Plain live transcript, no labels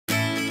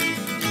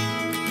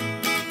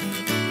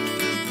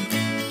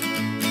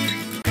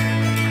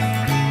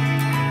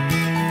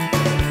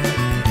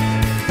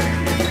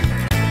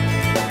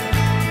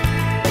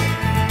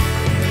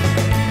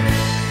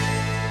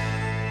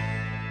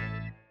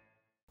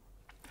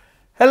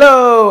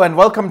Hello and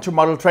welcome to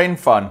Model Train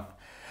Fun.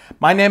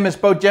 My name is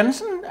Bo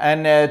Jensen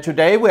and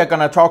today we are going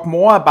to talk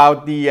more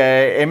about the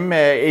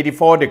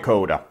m84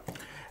 decoder.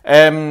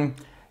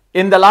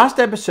 In the last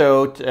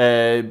episode,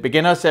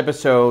 beginners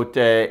episode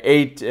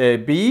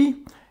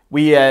 8b,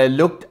 we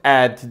looked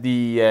at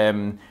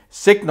the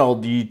signal,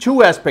 the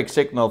two-aspect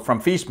signal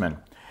from Fishman.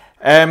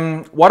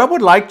 What I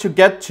would like to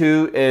get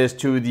to is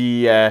to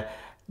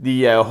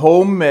the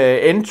home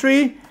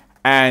entry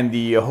and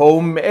the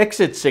home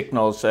exit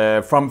signals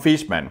from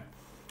Fishman.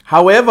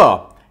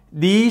 However,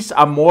 these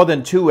are more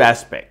than two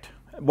aspect.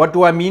 What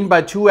do I mean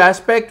by two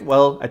aspect?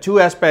 Well, a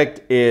two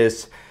aspect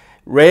is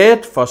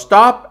red for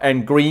stop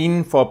and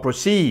green for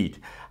proceed.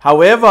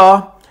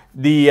 However,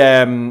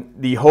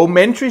 the home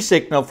entry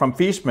signal from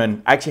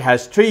Fishman actually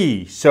has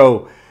three.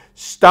 So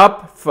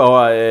stop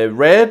for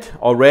red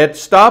or red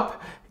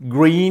stop,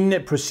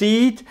 green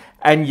proceed,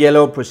 and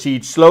yellow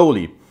proceed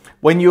slowly.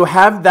 When you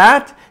have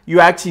that, you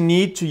actually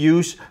need to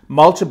use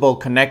multiple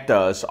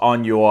connectors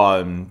on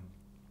your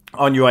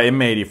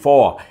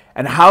m84.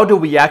 And how do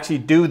we actually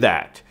do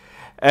that?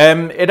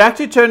 It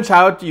actually turns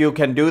out you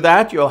can do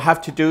that. You'll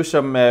have to do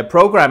some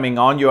programming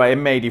on your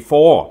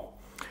m84.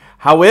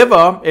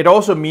 However, it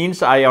also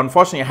means I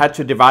unfortunately had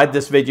to divide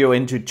this video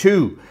into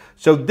two.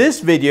 So this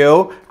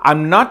video,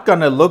 I'm not going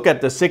to look at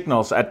the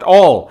signals at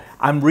all.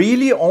 I'm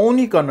really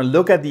only going to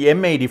look at the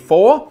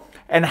m84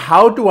 and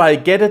how do I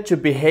get it to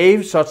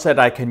behave such that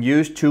I can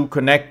use two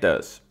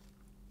connectors.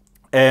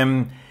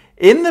 In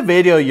the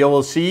video, you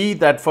will see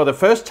that for the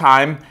first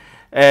time,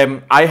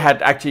 I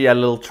had actually a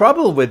little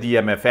trouble with the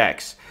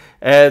MFX.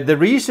 The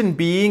reason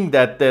being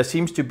that there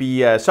seems to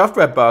be a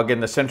software bug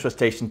in the Central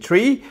Station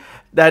tree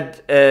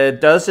that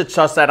does it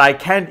such that I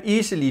can't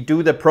easily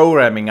do the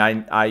programming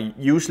I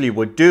usually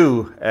would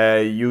do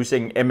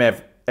using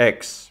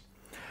MFX.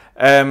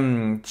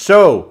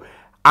 So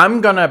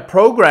I'm gonna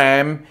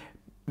program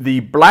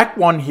the black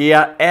one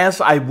here as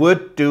I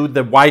would do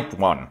the white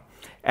one.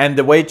 And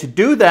the way to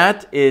do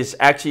that is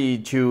actually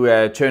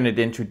to turn it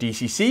into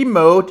DCC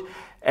mode,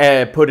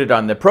 put it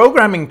on the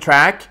programming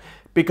track,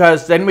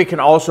 because then we can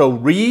also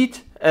read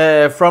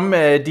from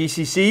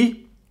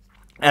DCC,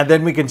 and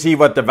then we can see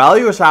what the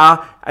values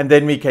are, and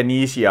then we can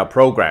easier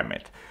program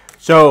it.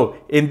 So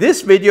in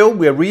this video,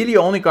 we're really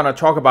only going to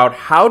talk about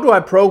how do I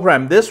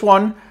program this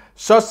one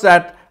such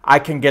that I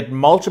can get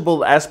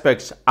multiple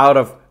aspects out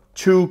of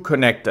two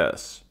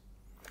connectors.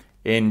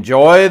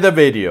 Enjoy the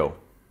video.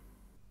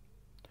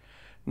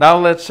 Now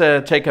let's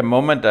take a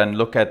moment and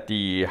look at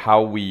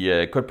how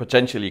we could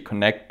potentially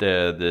connect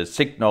the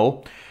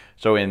signal.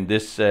 So in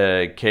this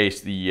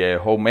case, the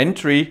home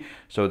entry,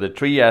 so the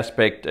tree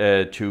aspect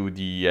to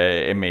the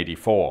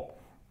m84.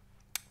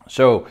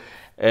 So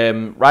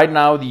right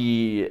now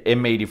the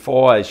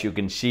m84, as you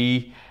can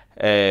see,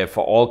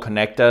 for all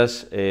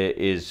connectors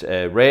is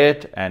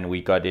red, and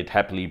we got it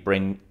happily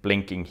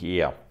blinking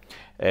here.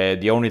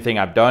 The only thing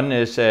I've done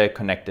is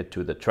connect it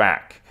to the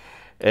track.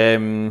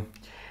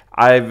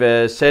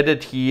 I've set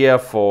it here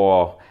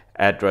for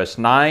address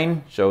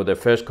 9, so the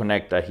first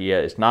connector here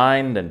is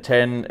 9, then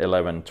 10,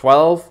 11,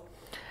 12.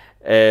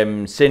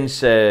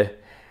 Since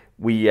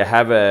we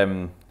have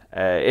an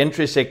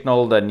entry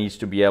signal that needs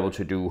to be able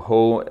to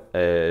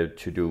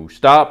do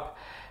stop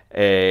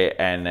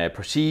and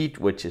proceed,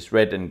 which is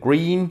red and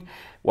green,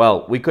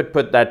 well, we could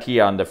put that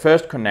here on the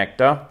first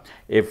connector.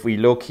 If we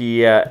look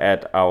here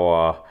at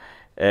our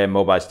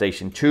mobile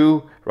station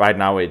 2, right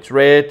now it's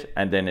red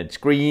and then it's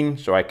green,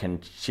 so I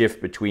can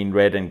shift between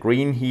red and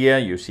green here.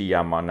 You see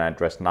I'm on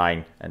address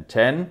 9 and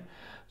 10.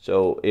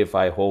 So if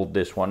I hold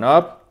this one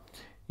up,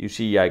 you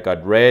see I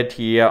got red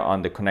here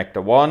on the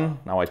connector 1.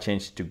 Now I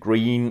change it to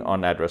green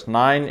on address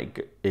 9.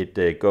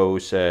 It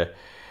goes to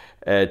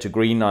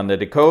green on the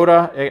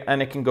decoder,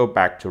 and it can go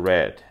back to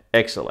red.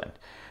 Excellent.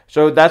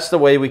 So that's the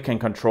way we can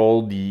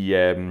control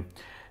the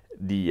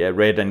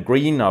red and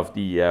green of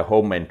the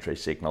home entry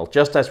signal,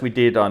 just as we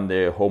did on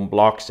the home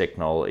block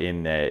signal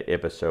in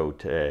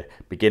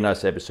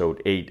beginners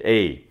episode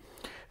 8a.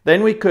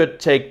 Then we could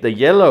take the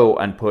yellow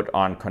and put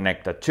on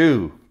connector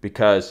 2,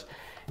 because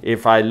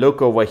if I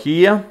look over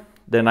here,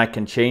 then I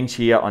can change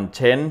here on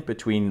 10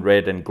 between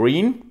red and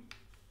green.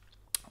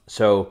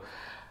 So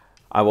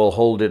I will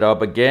hold it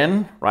up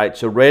again, right?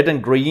 So red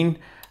and green,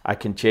 I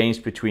can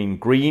change between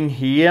green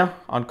here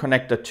on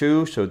connector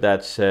 2, so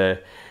that's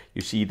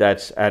you see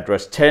that's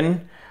address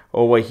 10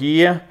 over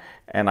here,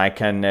 and I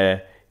can,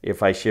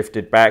 if I shift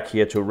it back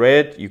here to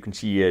red, you can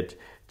see it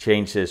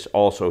changes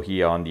also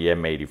here on the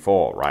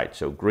m84, right?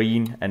 So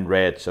green and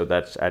red, so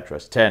that's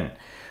address 10.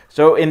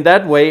 So in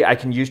that way, I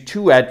can use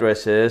two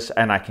addresses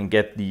and I can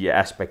get the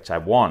aspects I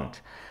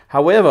want.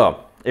 However,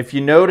 if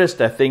you notice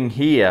the thing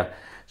here,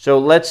 so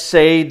let's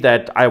say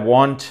that I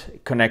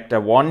want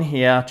connector 1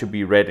 here to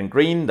be red and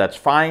green, that's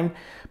fine.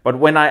 But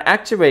when I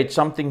activate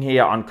something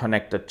here on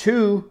connector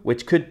 2,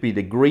 which could be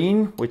the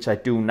green, which I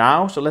do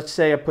now, so let's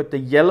say I put the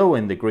yellow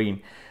in the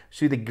green.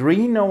 See, the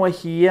green over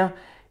here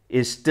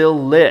is still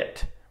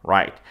lit,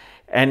 right?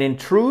 And in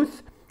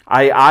truth,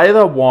 I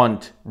either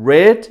want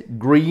red,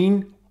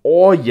 green,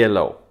 or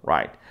yellow,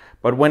 right?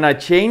 But when I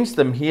change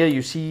them here,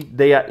 you see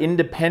they are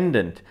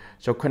independent.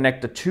 So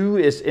connector 2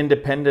 is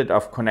independent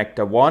of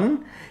connector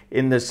 1.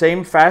 In the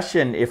same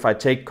fashion, if I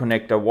take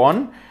connector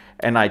 1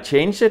 and I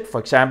change it, for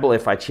example,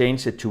 if I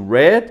change it to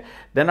red,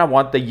 then I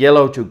want the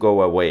yellow to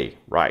go away,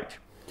 right?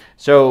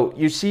 So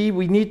you see,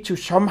 we need to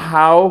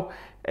somehow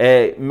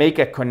make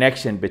a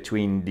connection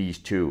between these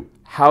two.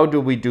 How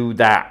do we do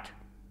that?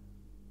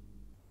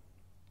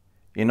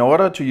 In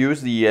order to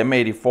use the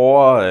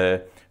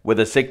m84 with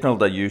a signal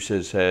that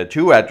uses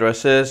 2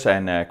 addresses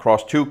and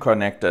across 2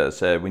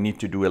 connectors, we need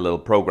to do a little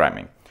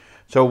programming.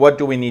 So what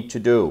do we need to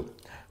do?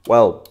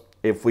 Well,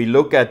 if we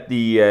look at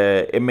the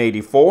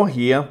m84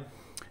 here,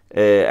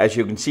 as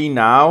you can see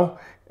now,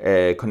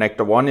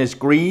 connector 1 is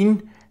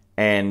green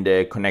and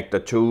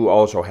connector 2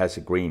 also has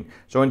a green.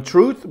 So in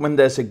truth, when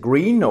there's a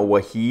green over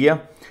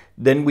here,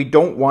 then we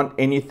don't want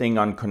anything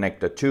on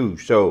connector 2.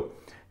 So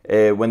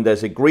when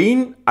there's a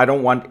green, I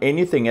don't want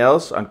anything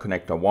else on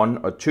connector 1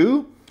 or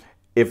 2.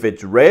 If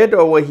it's red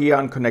over here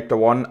on connector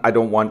 1, I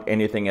don't want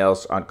anything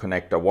else on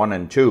connector 1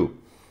 and 2.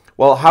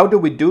 Well, how do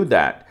we do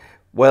that?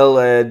 Well,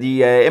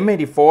 the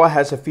m84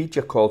 has a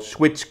feature called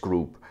switch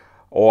group,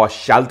 or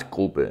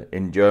Schaltgruppe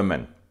in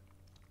German.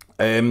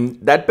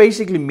 That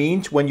basically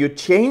means when you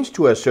change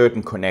to a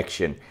certain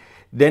connection,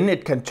 then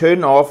it can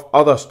turn off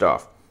other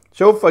stuff.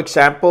 So for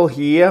example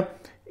here,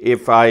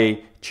 if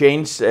I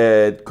change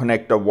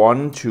connector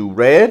 1 to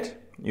red,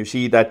 you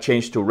see that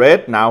changed to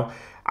red. Now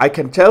I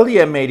can tell the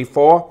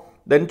m84,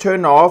 then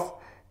turn off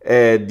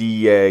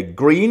the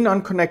green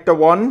on connector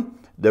 1,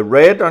 the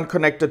red on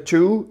connector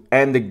 2,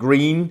 and the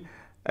green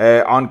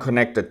on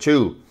connector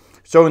 2.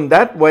 So in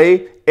that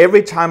way,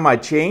 every time I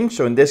change,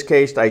 so in this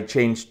case I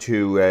change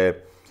to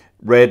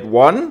red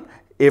 1,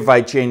 if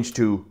I change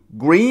to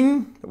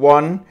green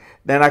 1,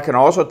 then I can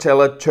also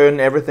tell it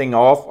turn everything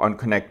off on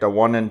connector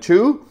 1 and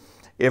 2.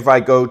 If I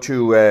go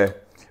to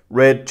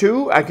red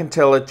 2, I can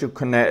tell it to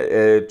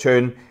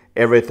turn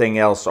everything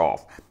else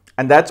off.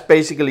 And that's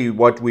basically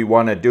what we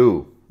want to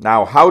do.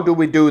 Now, how do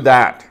we do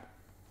that?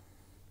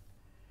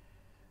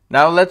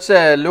 Now let's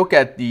look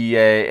at the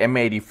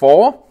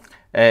m84.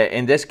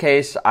 In this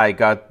case, I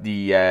got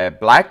the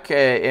black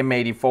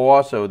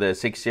m84, so the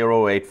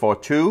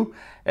 60842,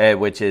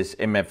 which is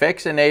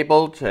MFX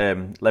enabled.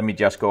 Let me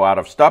just go out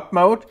of stop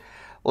mode.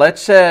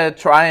 Let's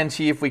try and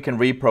see if we can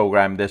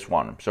reprogram this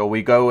one. So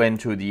we go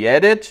into the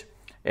edit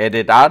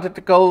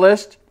article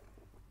list.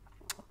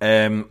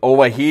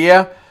 Over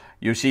here,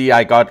 you see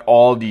I got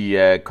all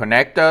the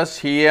connectors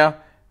here,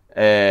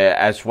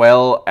 as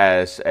well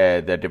as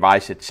the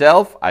device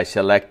itself. I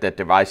select the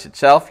device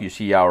itself. You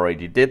see I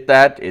already did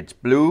that. It's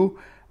blue.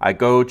 I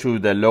go to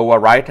the lower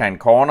right hand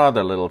corner,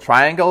 the little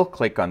triangle,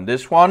 click on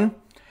this one.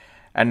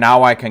 And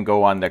now I can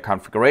go on the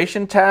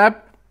configuration tab.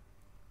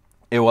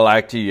 It will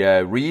actually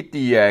read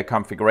the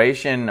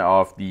configuration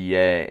of the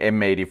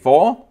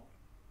m84.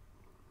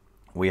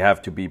 We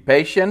have to be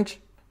patient.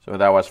 So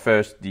that was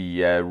first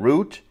the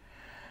root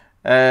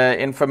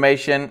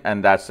information,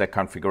 and that's the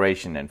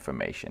configuration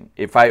information.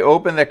 If I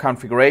open the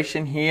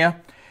configuration here,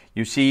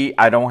 you see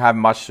I don't have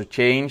much to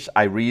change.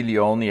 I really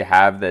only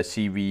have the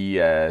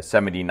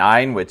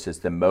CV79, which is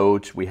the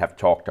modes we have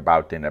talked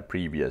about in a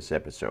previous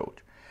episode.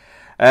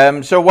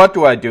 So what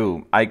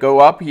do? I go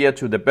up here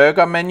to the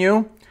burger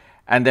menu,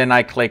 and then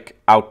I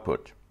click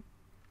output.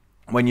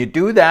 When you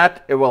do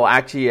that, it will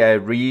actually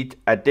read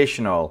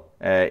additional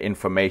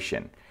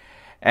information.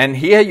 And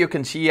here you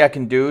can see I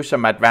can do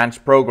some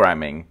advanced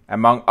programming,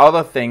 among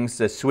other things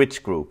the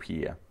switch group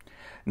here.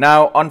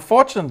 Now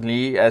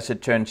unfortunately, as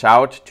it turns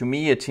out, to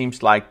me it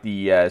seems like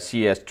the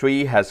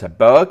CS3 has a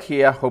bug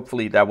here.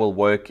 Hopefully that will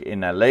work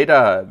in a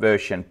later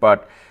version,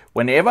 but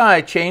whenever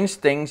I change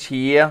things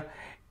here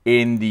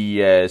in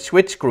the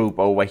switch group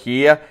over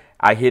here,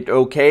 I hit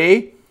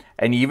OK,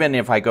 and even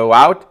if I go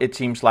out, it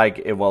seems like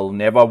it will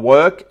never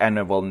work and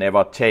it will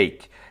never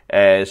take.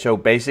 So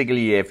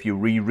basically if you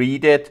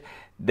reread it,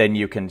 then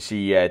you can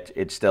see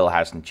it still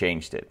hasn't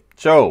changed it.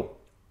 So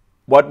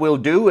what we'll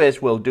do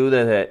is we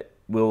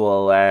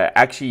will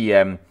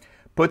actually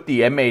put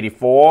the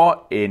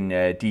m84 in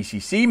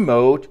DCC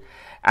mode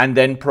and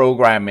then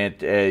program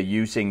it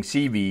using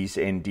CVs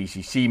in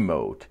DCC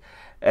mode.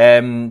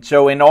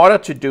 So in order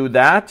to do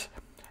that,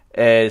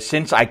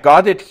 since I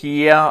got it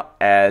here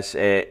as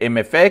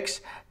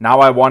MFX, now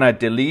I want to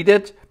delete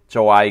it.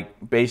 So I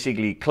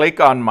basically click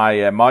on my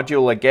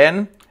module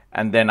again,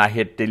 and then I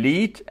hit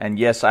delete, and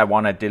yes, I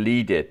want to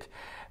delete it.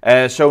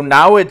 So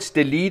now it's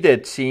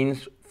deleted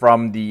seen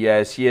from the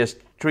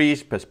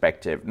CS3's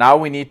perspective. Now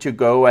we need to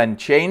go and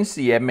change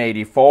the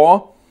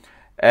m84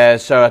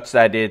 such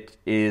that it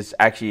is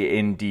actually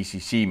in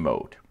DCC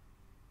mode.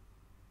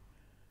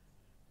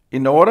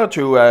 In order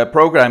to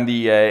program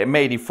the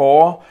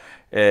m84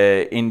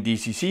 in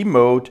DCC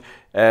mode,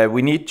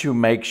 we need to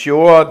make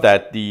sure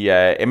that the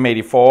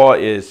m84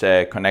 is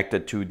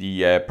connected to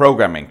the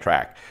programming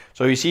track.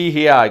 So you see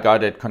here I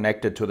got it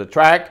connected to the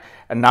track,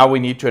 and now we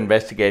need to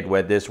investigate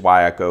where this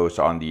wire goes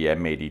on the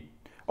m80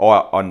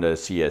 or on the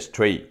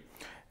CS3.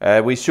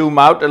 We zoom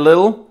out a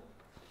little,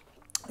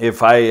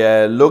 if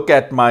I look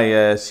at my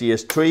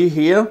CS3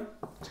 here,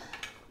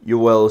 you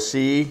will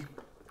see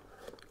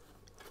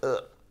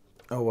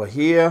over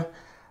here,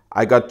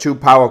 I got two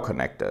power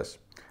connectors.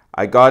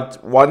 I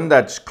got one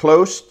that's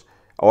closed,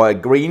 or a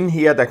green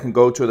here that can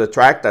go to the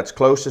track that's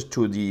closest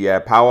to the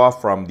power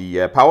from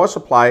the power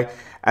supply,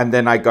 and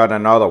then I got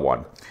another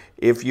one.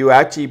 If you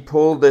actually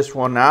pull this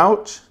one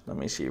out, let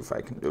me see if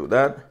I can do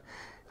that,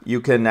 you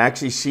can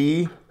actually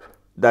see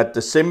that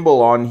the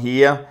symbol on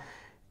here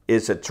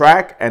is a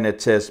track and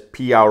it says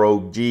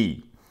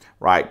PROG,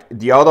 right?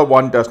 The other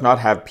one does not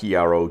have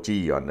PROG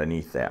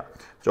underneath there.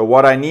 So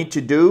what I need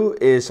to do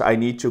is I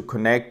need to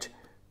connect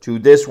to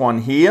this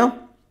one here,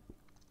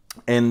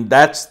 and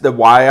that's the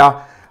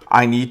wire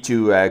I need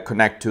to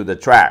connect to the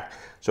track.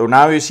 So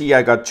now you see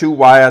I got two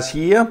wires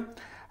here.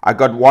 I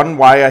got one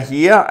wire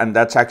here, and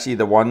that's actually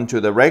the one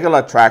to the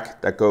regular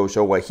track that goes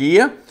over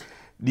here.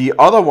 The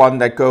other one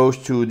that goes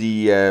to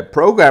the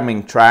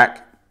programming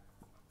track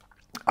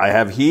I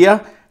have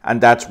here, and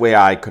that's where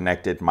I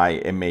connected my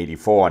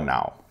M84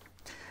 now.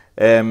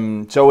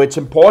 So it's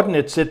important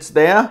it sits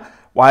there.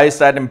 Why is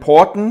that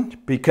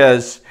important?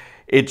 Because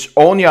it's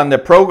only on the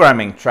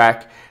programming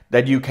track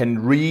that you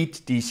can read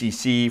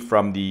DCC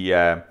from the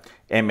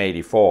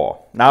M84.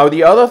 Now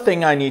the other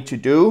thing I need to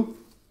do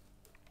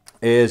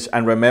is,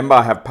 and remember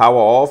I have power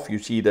off, you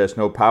see there's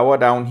no power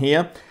down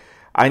here.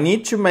 I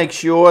need to make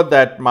sure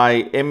that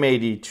my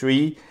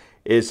M83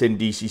 is in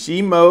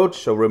DCC mode.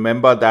 So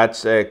remember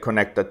that's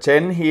connector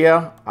 10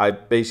 here. I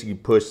basically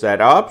push that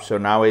up, so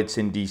now it's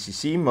in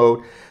DCC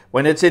mode.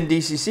 When it's in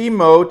DCC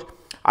mode,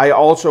 I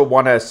also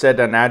want to set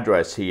an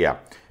address here,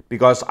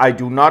 because I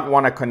do not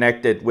want to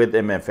connect it with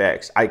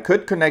MFX. I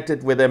could connect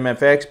it with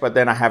MFX, but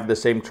then I have the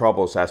same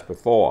troubles as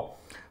before.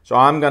 So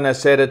I'm going to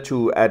set it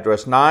to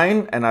address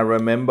 9, and I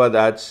remember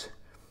that's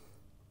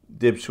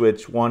dip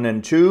switch 1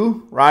 and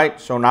 2, right?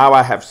 So now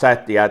I have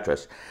set the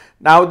address.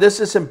 Now this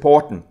is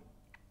important.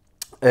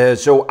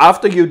 So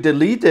after you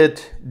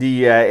deleted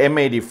the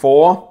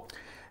M84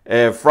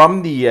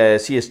 from the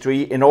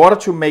CS3, in order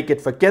to make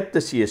it forget the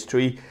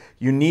CS3,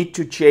 you need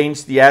to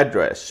change the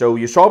address. So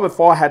you saw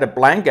before I had a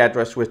blank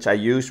address, which I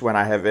use when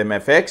I have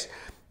MFX.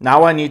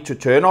 Now I need to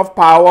turn off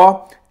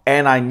power,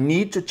 and I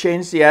need to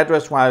change the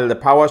address while the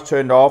power is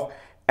turned off,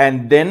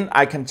 and then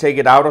I can take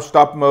it out of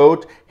stop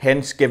mode,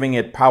 hence giving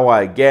it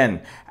power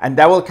again. And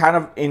that will kind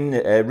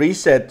of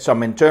reset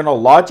some internal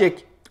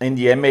logic in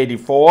the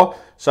M84,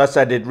 such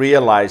that it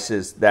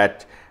realizes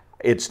that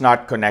it's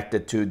not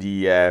connected to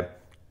the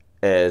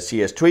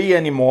CS3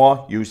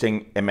 anymore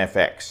using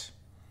MFX.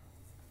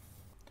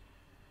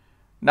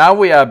 Now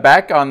we are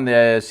back on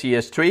the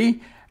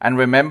CS3, and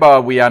remember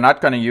we are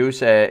not going to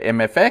use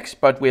MFX,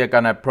 but we are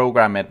going to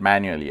program it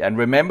manually. And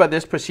remember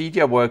this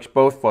procedure works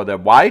both for the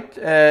white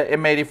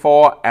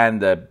M84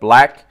 and the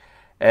black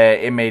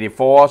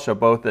M84, so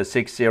both the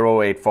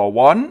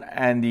 60841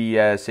 and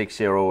the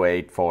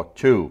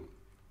 60842.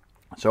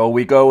 So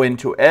we go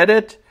into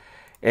edit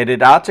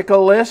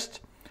article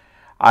list.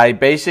 I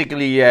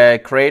basically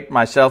create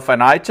myself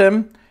an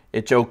item.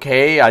 It's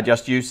okay, I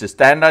just use the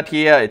standard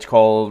here. It's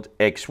called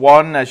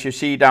X1 as you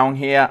see down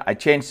here. I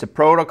change the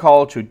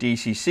protocol to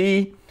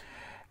DCC.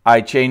 I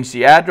change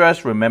the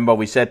address. Remember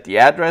we set the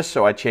address,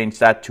 so I change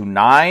that to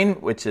 9,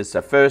 which is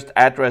the first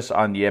address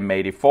on the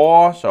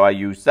M84. So I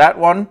use that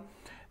one.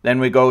 Then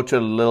we go to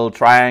the little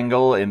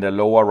triangle in the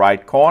lower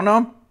right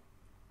corner.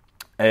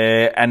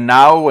 And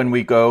now when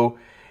we go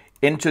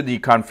into the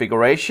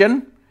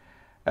configuration,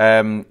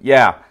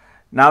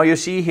 now you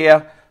see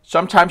here,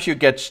 sometimes you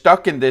get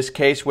stuck in this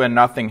case where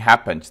nothing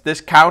happens.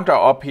 This counter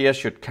up here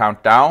should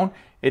count down.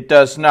 It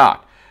does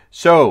not.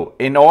 So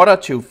in order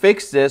to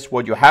fix this,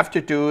 what you have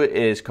to do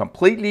is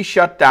completely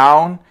shut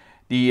down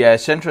the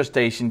Central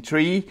Station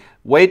 3,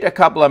 wait a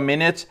couple of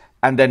minutes,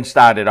 and then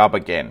start it up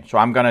again. So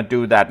I'm going to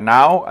do that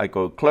now. I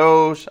go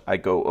close, I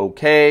go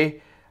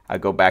OK, I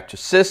go back to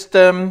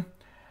system,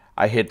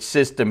 I hit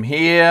system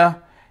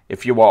here.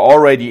 If you are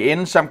already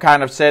in some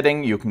kind of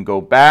setting, you can go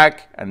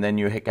back, and then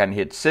you can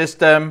hit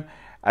system,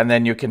 and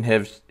then you can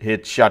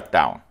hit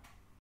shutdown.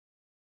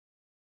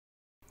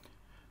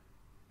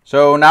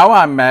 So now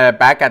I'm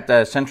back at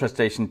the Central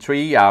Station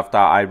 3 after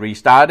I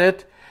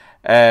restarted.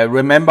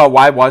 Remember,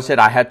 why was it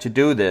I had to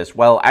do this?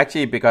 Well,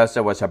 actually because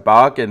there was a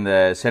bug in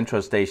the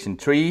Central Station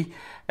 3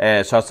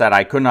 such that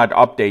I could not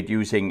update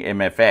using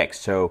MFX.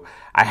 So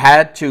I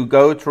had to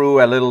go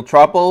through a little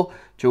trouble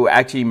to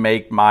actually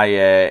make my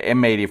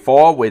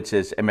M84, which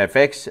is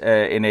MFX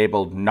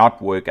enabled,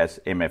 not work as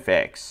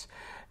MFX.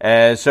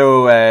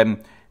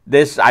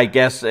 This, I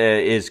guess,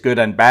 is good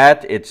and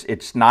bad.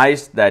 It's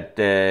nice that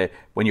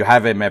when you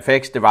have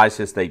MFX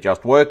devices, they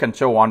just work and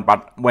so on.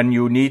 But when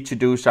you need to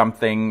do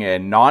something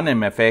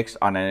non-MFX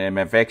on an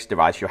MFX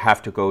device, you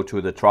have to go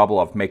to the trouble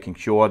of making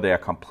sure they are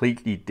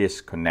completely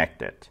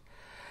disconnected.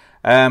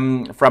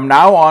 From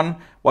now on,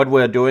 what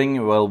we're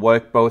doing will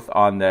work both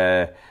on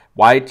the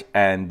white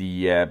and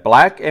the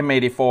black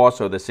M84,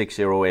 so the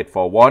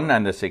 60841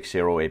 and the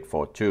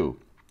 60842.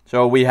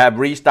 So we have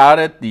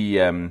restarted the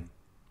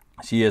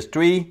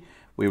CS3,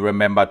 We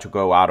remember to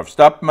go out of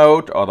stop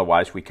mode,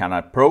 otherwise we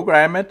cannot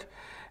program it.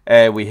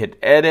 We hit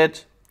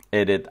edit,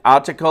 edit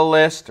article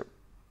list.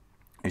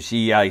 You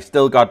see I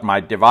still got my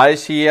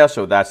device here,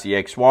 so that's the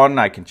X1.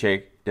 I can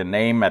check the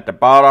name at the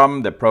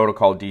bottom, the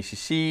protocol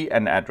DCC,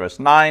 and address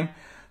 9.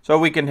 So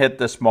we can hit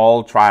the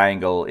small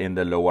triangle in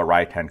the lower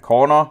right hand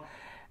corner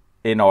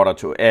in order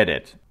to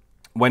edit.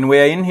 When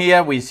we're in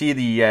here, we see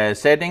the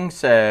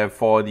settings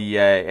for the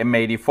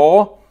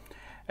M84.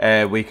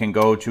 We can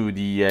go to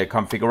the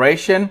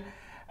configuration,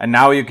 and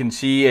now you can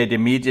see it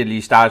immediately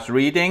starts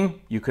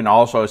reading. You can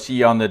also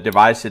see on the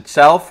device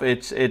itself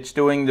it's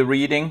doing the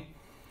reading.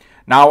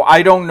 Now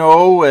I don't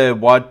know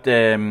what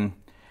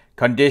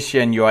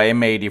condition your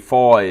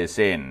M84 is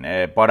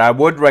in, but I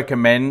would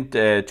recommend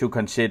to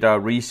consider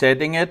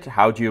resetting it.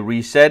 How do you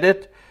reset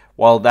it?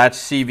 Well, that's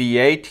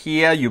CV8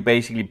 here. You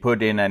basically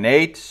put in an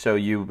 8, so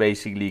you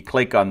basically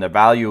click on the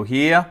value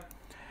here,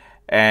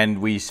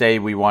 and we say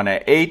we want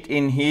an 8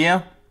 in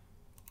here,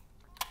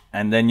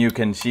 and then you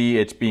can see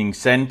it's being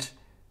sent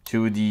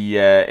to the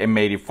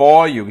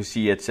M84. You can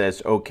see it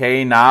says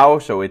OK now,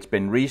 so it's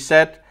been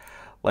reset.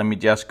 Let me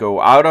just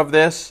go out of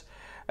this.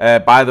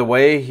 By the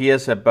way,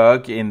 here's a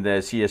bug in the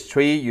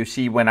CS3. You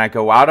see when I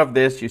go out of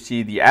this, you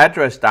see the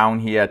address down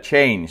here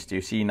changed.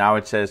 You see now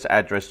it says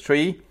address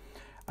 3.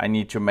 I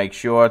need to make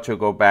sure to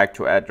go back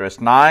to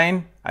address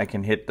 9. I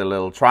can hit the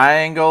little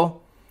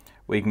triangle.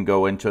 We can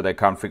go into the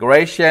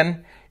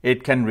configuration.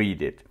 It can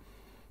read it.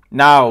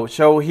 Now,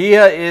 so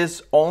here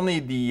is only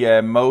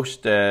the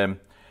most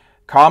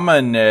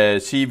common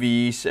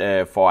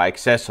CVs for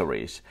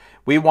accessories.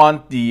 We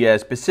want the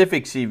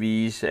specific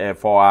CVs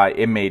for our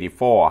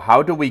M84.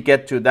 How do we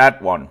get to that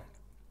one,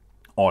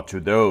 or to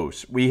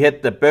those? We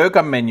hit the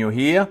burger menu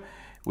here.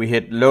 We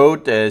hit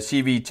load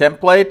CV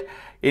template.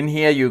 In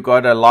here you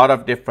got a lot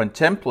of different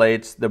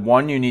templates. The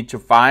one you need to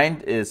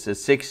find is the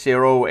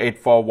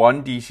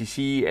 60841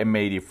 DCC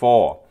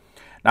M84.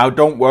 Now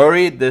don't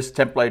worry, this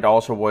template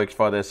also works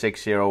for the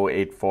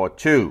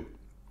 60842.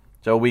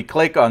 So we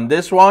click on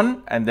this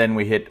one and then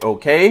we hit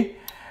OK.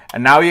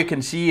 And now you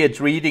can see it's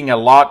reading a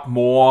lot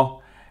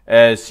more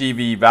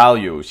CV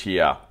values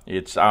here.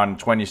 It's on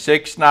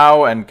 26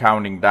 now and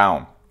counting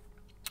down.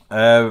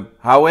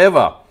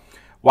 However,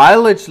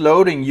 while it's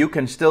loading, you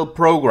can still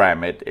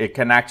program it. It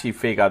can actually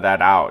figure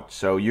that out.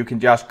 So you can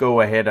just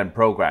go ahead and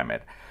program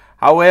it.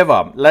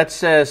 However, let's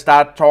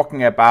start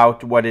talking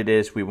about what it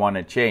is we want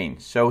to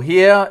change. So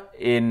here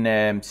in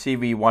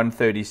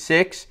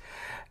CV136,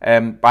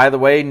 by the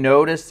way,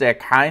 notice they're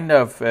kind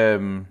of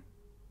oh,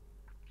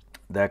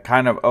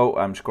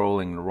 I'm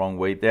scrolling the wrong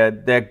way.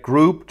 They're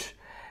grouped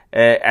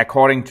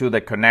according to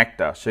the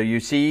connector. So you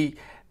see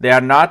they are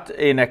not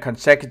in a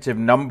consecutive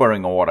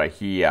numbering order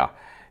here.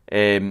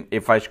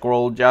 If I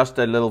scroll just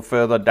a little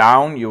further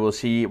down, you will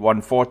see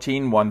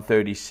 114,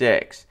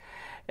 136.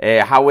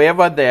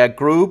 However, they are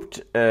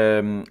grouped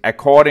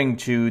according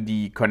to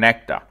the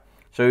connector.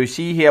 So you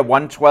see here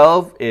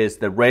 112 is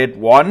the red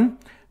one.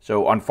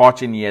 So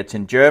unfortunately it's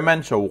in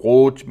German, so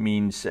rot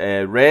means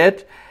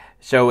red.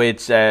 So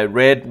it's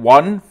red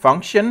 1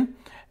 function,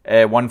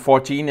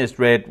 114 is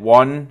red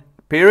 1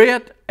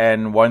 period,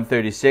 and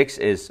 136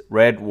 is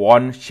red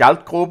 1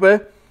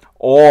 Schaltgruppe,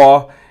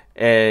 or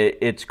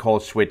it's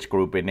called switch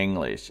group in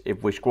English.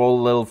 If we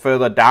scroll a little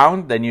further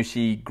down, then you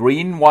see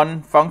green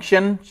 1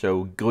 function.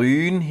 So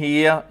grün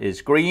here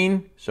is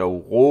green,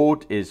 so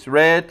rot is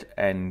red,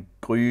 and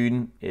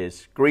grün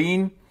is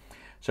green.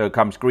 So it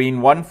comes green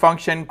 1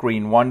 function,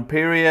 green 1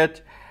 period,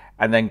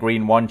 and then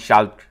green 1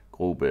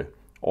 Schaltgruppe,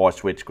 or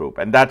switch group,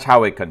 and that's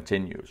how it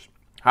continues.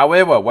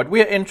 However, what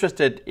we're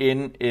interested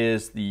in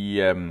is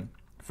the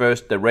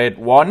first the red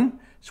 1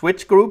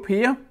 switch group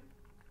here.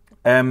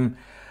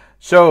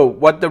 So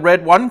what the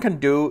red 1 can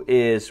do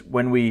is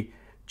when we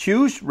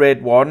choose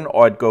red 1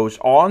 or it goes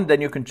on,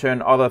 then you can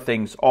turn other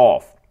things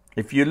off.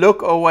 If you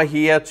look over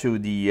here to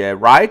the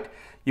right,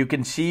 you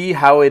can see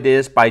how it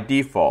is by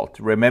default.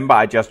 Remember,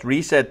 I just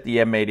reset the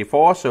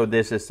M84, so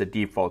this is the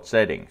default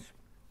settings.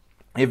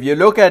 If you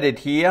look at it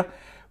here,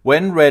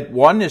 when red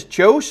 1 is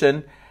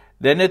chosen,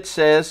 then it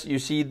says, you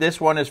see this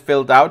one is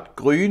filled out,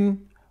 grün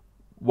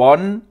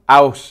 1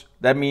 aus.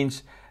 That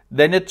means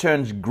then it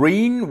turns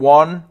green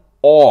 1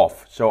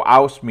 off. So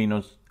aus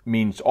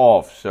means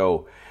off.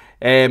 So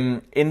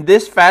in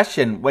this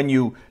fashion, when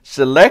you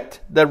select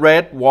the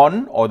red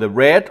 1 or the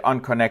red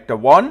on connector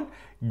 1,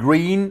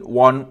 green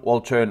 1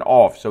 will turn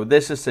off. So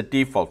this is the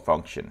default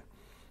function.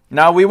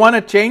 Now we want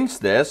to change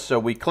this, so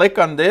we click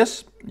on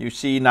this. You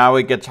see now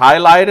it gets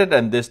highlighted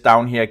and this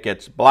down here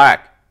gets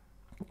black.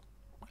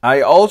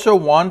 I also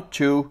want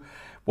to,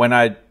 when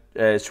I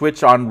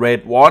switch on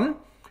red 1,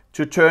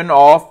 to turn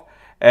off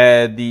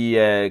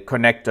the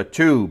connector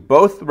 2,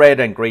 both red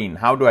and green.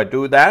 How do I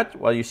do that?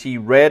 Well, you see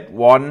red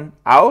 1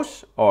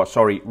 aus, or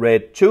sorry,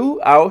 red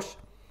 2 aus.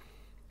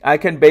 I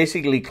can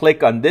basically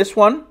click on this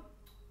one.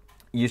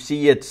 You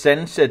see it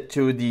sends it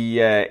to the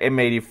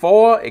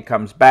M84. It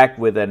comes back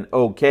with an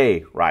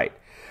OK, right?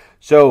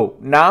 So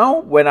now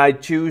when I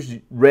choose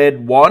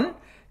red 1,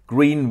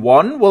 green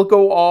 1 will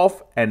go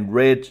off and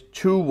red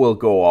 2 will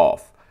go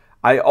off.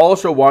 I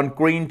also want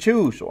green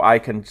 2, so I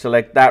can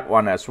select that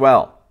one as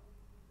well.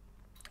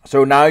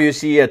 So now you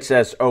see it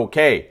says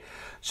OK.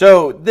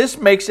 So this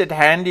makes it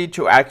handy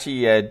to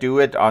actually do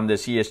it on the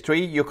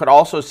CS3. You could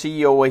also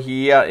see over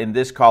here in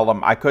this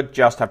column, I could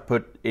just have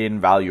put in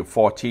value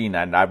 14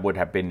 and that would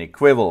have been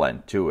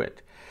equivalent to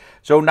it.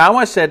 So now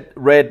I set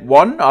red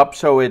 1 up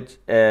so it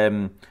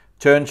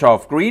turns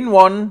off green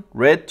 1,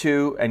 red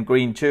 2 and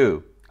green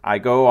 2. I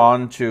go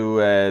on to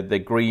the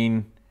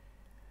green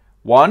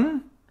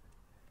 1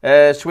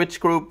 switch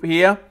group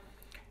here.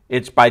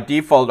 It's by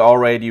default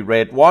already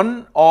red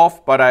 1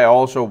 off, but I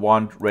also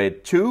want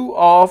red 2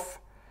 off.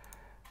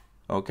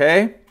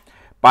 Okay.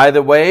 By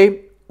the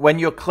way, when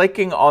you're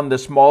clicking on the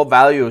small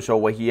values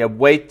over here,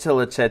 wait till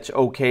it says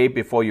OK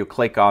before you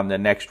click on the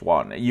next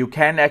one. You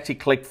can actually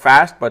click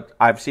fast, but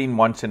I've seen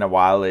once in a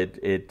while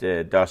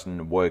it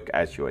doesn't work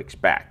as you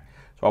expect.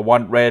 So I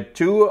want red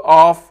 2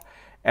 off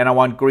and I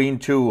want green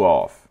 2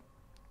 off.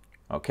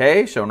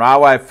 Okay, so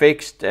now I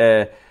fixed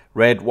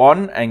red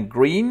 1 and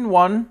green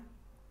 1.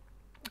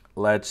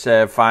 Let's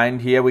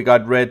find here we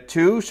got red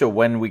 2. So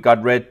when we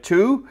got red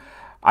 2,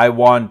 I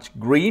want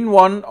green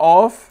 1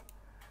 off.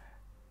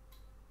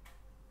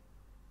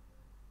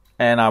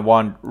 And I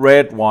want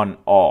red 1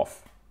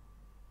 off.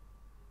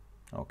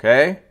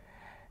 Okay.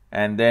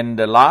 And then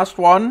the last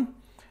one,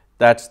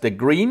 that's the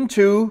green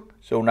 2.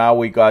 So now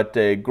we got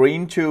the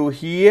green 2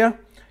 here.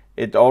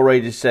 It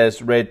already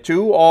says red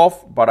 2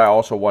 off, but I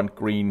also want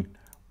green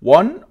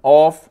 1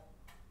 off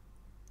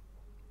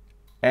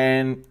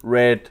and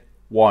red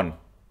 1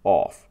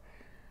 off.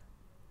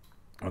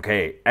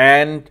 Okay,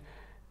 and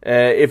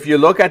if you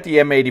look at the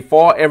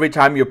M84, every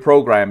time you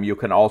program, you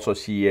can also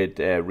see it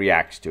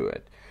reacts to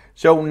it.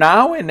 So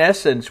now, in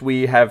essence,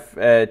 we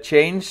have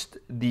changed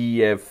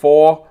the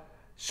 4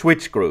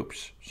 switch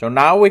groups. So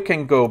now we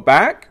can go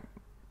back.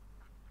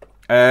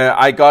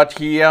 I got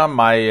here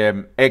my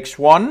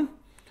X1.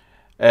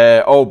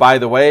 Oh, by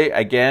the way,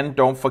 again,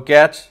 don't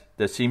forget,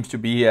 there seems to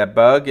be a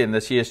bug in the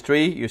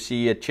CS3. You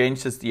see it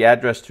changes the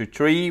address to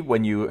 3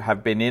 when you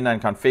have been in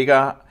and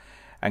configure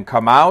and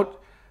come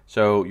out.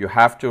 So you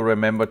have to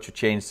remember to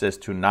change this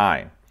to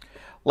 9.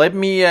 Let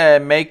me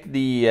make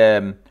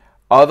the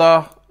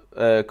other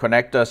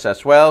connectors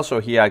as well. So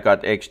here I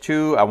got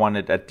X2. I want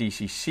it at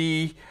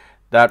DCC.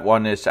 That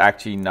one is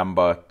actually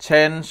number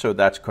 10. So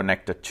that's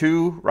connector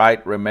 2,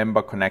 right?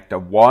 Remember,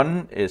 connector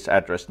 1 is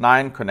address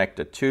 9.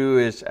 Connector 2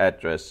 is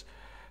address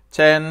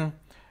 10.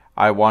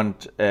 I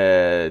want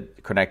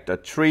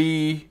connector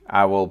 3.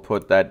 I will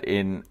put that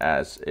in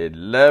as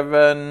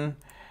 11.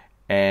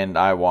 And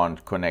I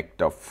want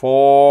connector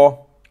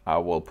 4. I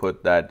will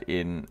put that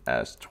in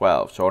as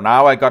 12. So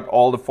now I got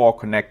all the 4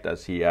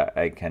 connectors here.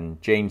 I can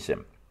change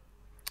them.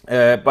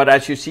 But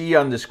as you see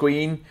on the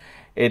screen,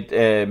 it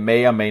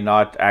may or may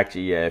not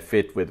actually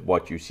fit with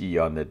what you see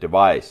on the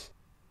device.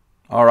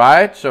 All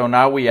right, so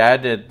now we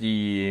added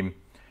the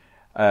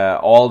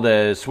all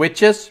the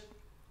switches.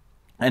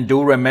 And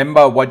do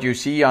remember, what you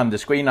see on the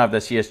screen of the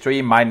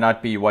CS3 might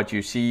not be what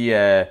you see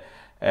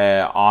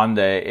on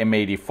the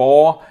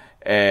M84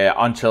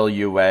 until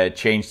you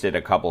changed it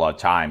a couple of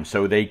times.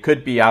 So they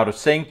could be out of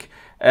sync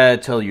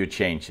till you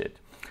change it.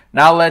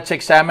 Now let's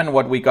examine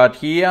what we got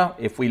here.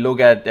 If we look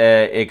at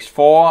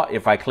X4,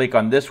 if I click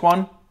on this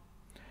one,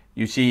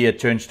 you see it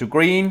turns to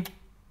green,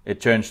 it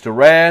turns to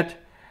red.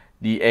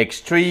 The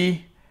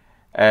X3,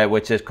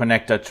 which is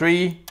connector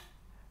 3,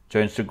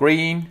 turns to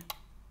green,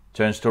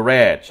 turns to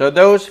red. So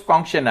those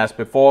function as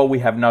before, we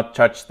have not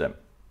touched them.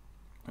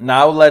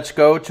 Now let's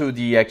go to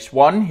the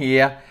X1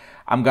 here.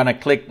 I'm going to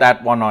click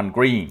that one on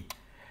green.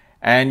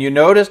 And you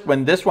noticed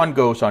when this one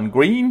goes on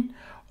green,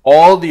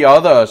 all the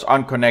others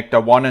on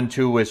connector 1 and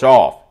 2 is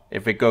off.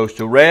 If it goes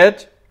to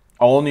red,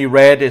 only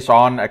red is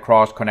on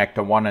across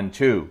connector 1 and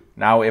 2.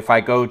 Now if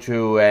I go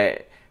to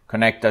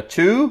connector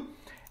 2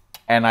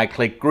 and I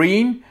click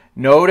green,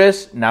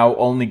 notice now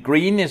only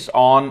green is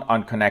on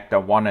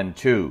connector 1 and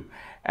 2.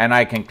 And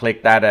I can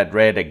click that at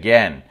red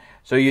again.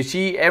 So you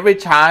see, every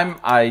time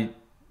I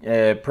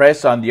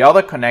press on the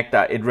other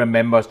connector, it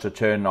remembers to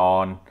turn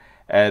on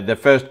the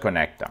first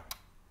connector.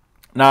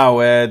 Now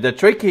the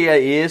trick here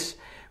is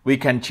we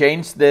can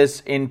change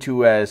this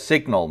into a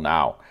signal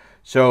now.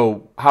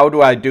 So how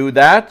do I do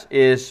that?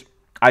 Is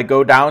I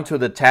go down to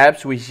the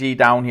tabs we see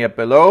down here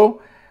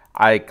below.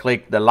 I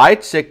click the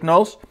light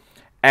signals,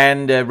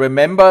 and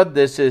remember,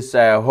 this is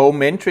a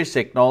home entry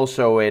signal,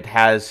 so it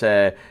has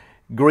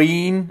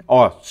green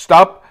or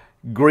stop,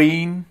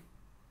 green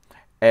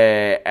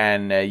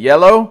and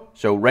yellow.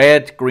 So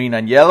red, green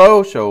and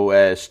yellow.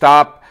 So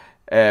stop,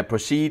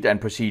 proceed and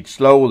proceed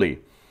slowly.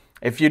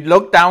 If you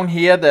look down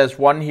here, there's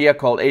one here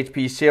called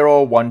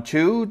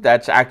HP012.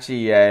 That's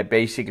actually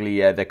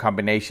basically the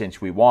combinations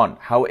we want.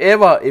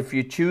 However, if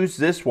you choose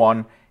this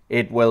one,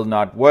 it will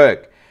not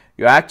work.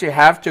 You actually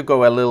have to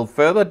go a little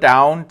further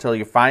down till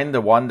you find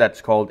the one that's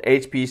called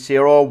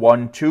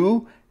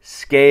HP012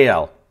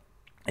 scale.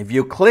 If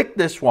you click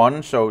this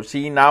one, so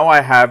see now I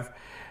have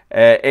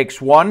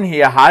X1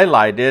 here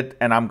highlighted,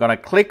 and I'm going to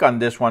click on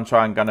this one, so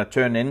I'm going to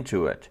turn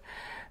into it.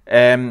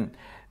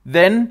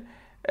 Then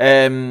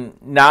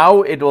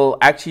now it will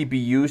actually be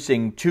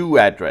using 2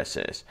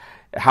 addresses.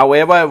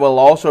 However, it will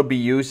also be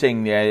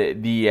using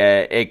the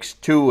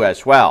X2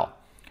 as well.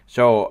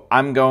 So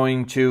I'm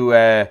going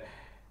to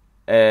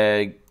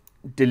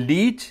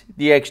delete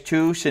the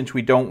X2 since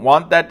we don't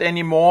want that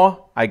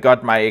anymore. I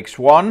got my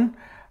X1.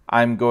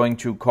 I'm going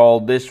to call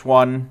this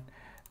one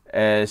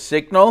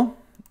signal,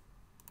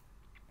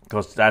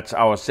 because that's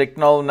our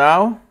signal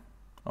now.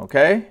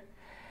 Okay.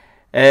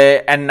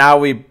 And now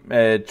we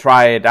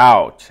try it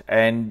out,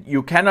 and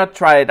you cannot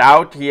try it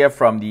out here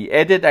from the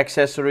edit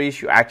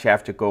accessories. You actually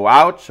have to go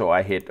out, so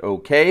I hit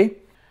OK.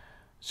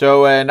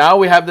 So now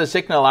we have the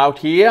signal out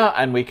here,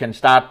 and we can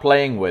start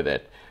playing with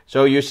it.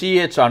 So you see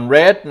it's on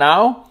red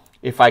now.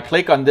 If I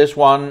click on this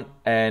one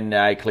and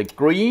I click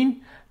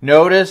green,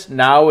 notice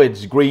now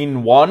it's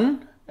green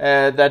 1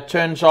 that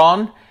turns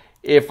on.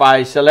 If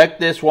I select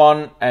this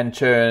one and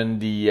turn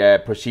the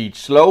proceed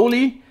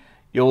slowly,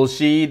 you'll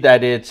see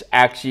that it's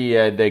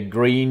actually the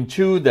green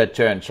 2 that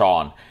turns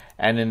on.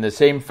 And in the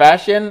same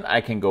fashion,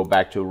 I can go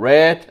back to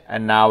red,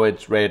 and now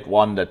it's red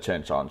 1 that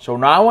turns on. So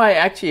now I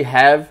actually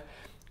have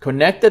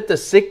connected the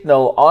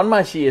signal on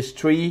my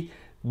CS3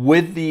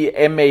 with the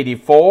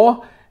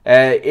M84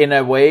 in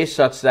a way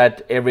such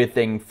that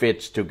everything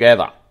fits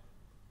together.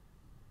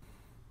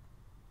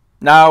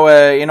 Now,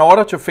 in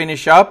order to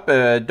finish up,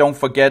 don't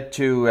forget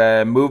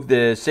to move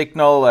the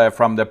signal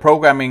from the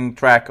programming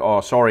track,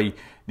 or sorry,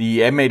 the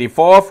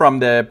M84 from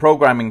the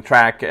programming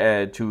track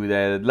to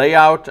the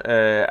layout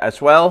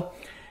as well.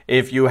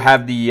 If you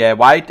have the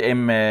white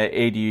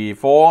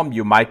M84,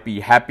 you might be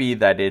happy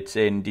that it's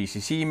in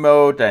DCC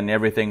mode and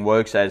everything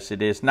works as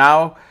it is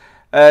now.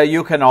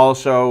 You can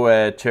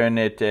also turn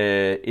it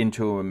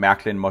into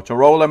Märklin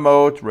Motorola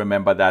mode.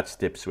 Remember, that's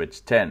dip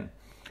switch 10.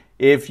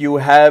 If you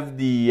have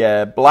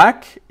the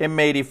black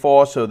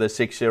M84, so the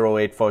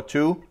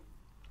 60842,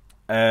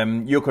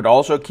 you could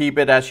also keep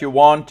it as you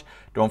want.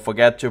 Don't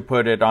forget to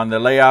put it on the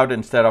layout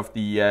instead of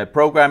the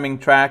programming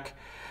track.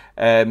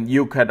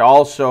 You could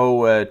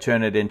also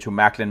turn it into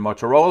Märklin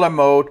Motorola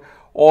mode,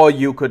 or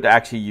you could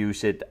actually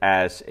use it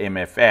as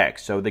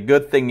MFX. So the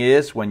good thing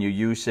is, when you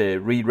use a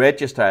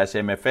re-register as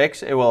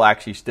MFX, it will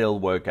actually still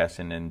work as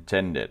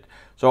intended.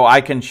 So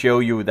I can show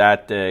you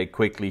that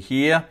quickly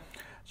here.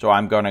 So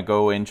I'm going to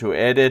go into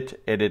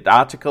edit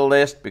article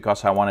list,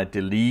 because I want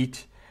to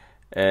delete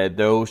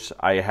those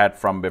I had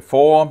from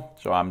before.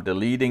 So I'm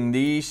deleting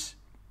these.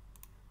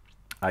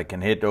 I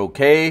can hit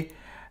OK,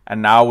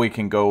 and now we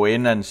can go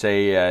in and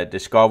say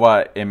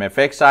discover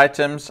MFX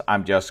items.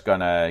 I'm just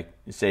gonna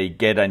say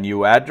get a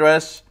new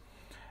address,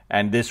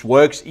 and this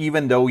works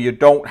even though you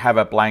don't have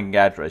a blank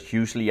address.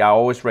 Usually I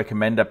always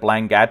recommend a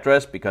blank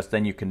address, because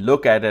then you can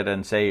look at it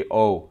and say,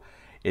 oh,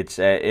 it's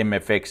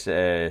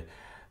MFX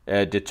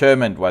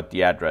determined what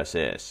the address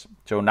is.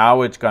 So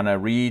now it's gonna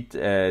read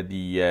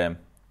the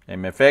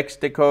MFX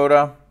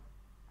decoder,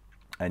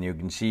 and you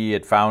can see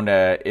it found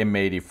a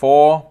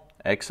M84.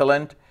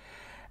 Excellent.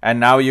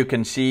 And now you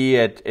can see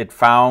it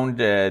found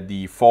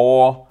the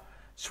 4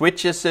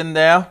 switches in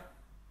there.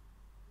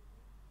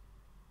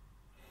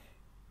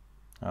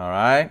 All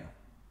right.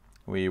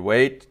 We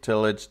wait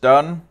till it's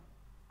done.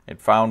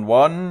 It found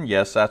 1.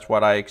 Yes, that's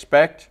what I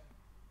expect.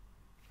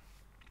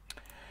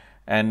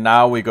 And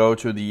now we go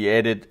to the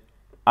edit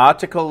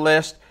article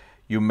list.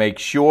 You make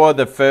sure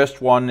the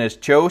first one is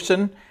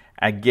chosen.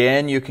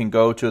 Again, you can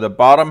go to the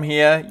bottom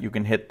here. You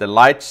can hit the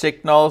light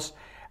signals,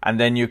 and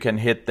then you can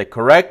hit the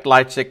correct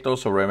light signal.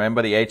 So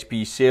remember the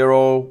HP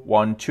 0,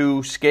 1,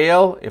 2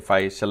 scale. If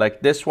I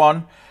select this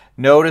one,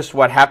 notice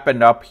what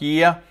happened up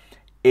here.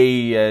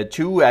 A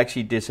 2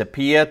 actually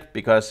disappeared,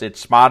 because it's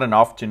smart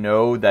enough to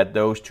know that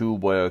those 2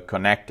 were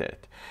connected.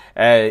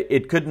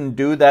 It couldn't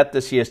do that, the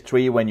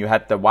CS3, when you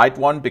had the white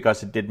one,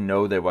 because it didn't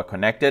know they were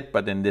connected.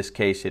 But in this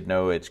case, it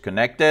knows it's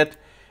connected.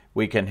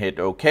 We can hit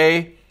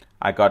OK.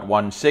 I got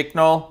 1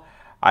 signal.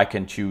 I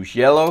can choose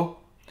yellow.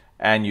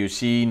 And you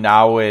see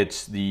now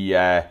it's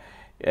the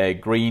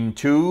green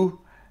 2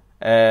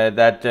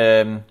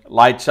 that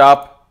lights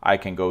up. I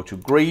can go to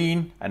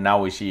green, and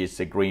now we see it's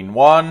the green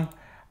 1.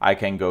 I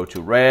can go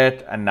to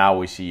red, and now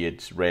we see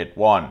it's red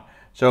 1.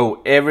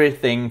 So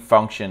everything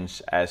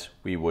functions as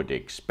we would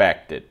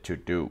expect it to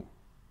do.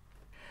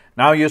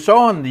 Now you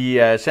saw on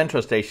the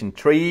Central Station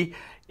 3,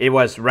 it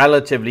was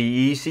relatively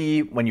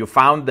easy. When you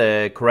found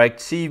the correct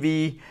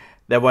CV,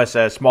 there was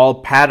a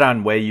small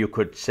pattern where you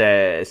could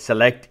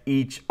select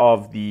each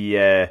of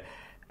the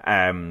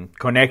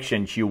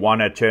connections you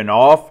want to turn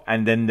off,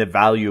 and then the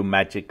value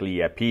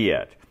magically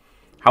appeared.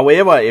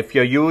 However, if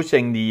you're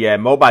using the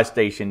Mobile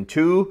Station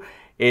 2,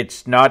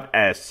 it's not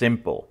as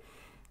simple.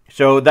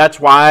 So that's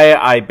why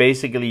I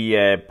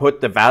basically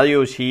put the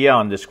values here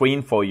on the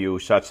screen for you,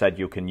 such that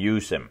you can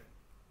use them.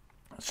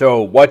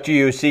 So what do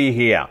you see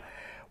here?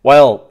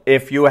 Well,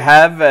 if you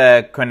have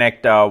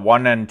connector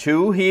 1 and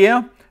 2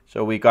 here,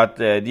 so we got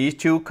these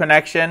 2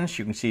 connections.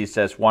 You can see it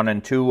says 1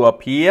 and 2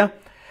 up here.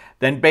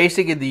 Then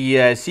basically the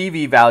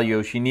CV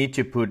values you need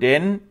to put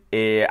in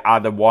are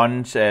the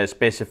ones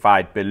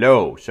specified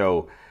below.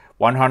 So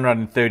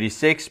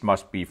 136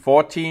 must be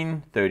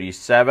 14,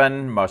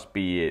 37 must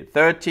be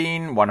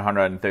 13,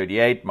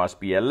 138 must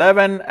be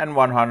 11, and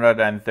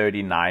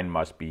 139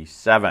 must be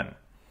 7.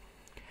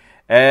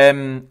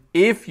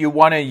 If you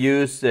want to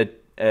use the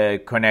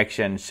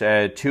connections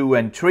 2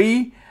 and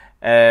 3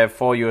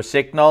 for your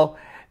signal,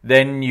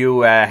 then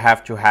you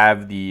have to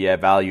have the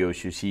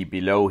values you see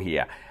below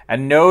here.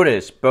 And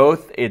notice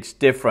both its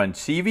different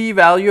CV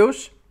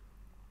values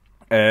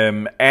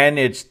and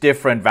its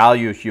different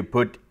values you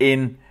put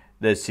in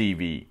the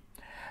CV.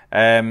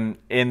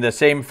 In the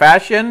same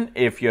fashion,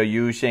 if you're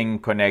using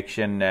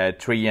connection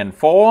 3 and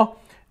 4,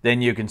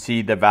 then you can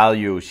see the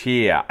values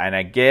here. And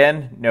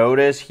again,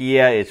 notice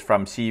here it's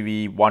from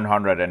CV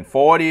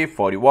 140,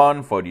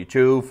 41,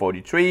 42,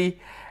 43,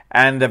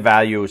 and the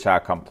values are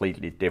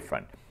completely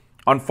different.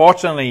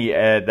 Unfortunately,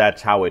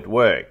 that's how it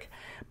works.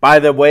 By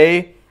the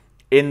way,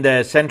 in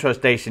the Central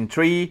Station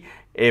 3,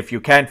 if you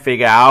can't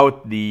figure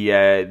out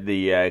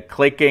the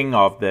clicking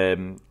of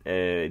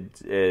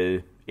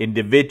the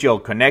individual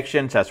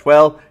connections as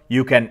well,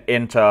 you can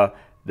enter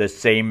the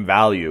same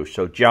value.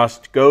 So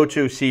just go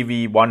to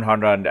CV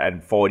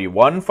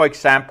 141, for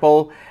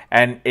example,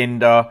 and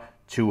enter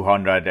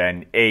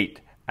 208,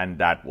 and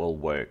that will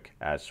work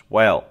as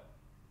well.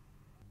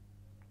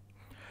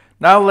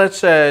 Now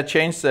let's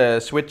change the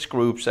switch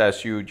groups,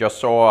 as you just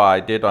saw I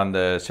did on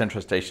the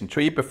Central Station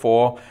 3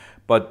 before,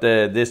 but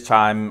this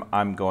time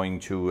I'm going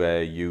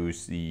to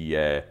use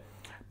the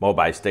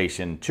Mobile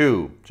Station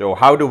 2. So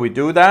how do we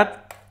do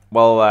that?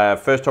 Well,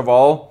 first of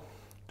all,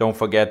 don't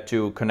forget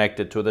to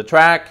connect it to the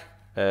track.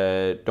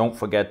 Don't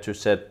forget to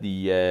set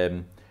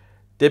the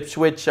dip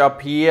switch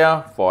up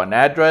here for an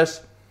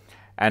address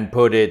and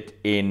put it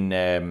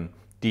in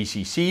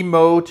DCC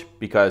mode,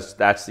 because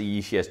that's the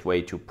easiest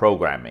way to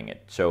programming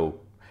it. So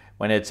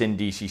when it's in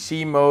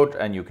DCC mode,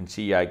 and you can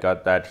see I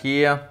got that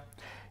here,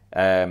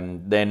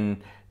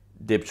 then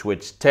dip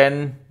switch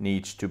 10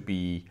 needs to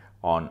be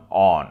on.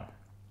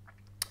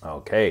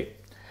 Okay.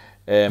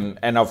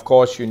 And of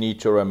course you need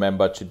to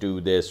remember to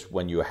do this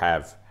when you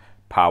have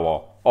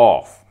power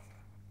off.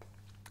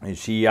 You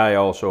see I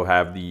also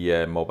have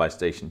the Mobile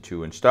Station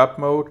 2 in stop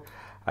mode.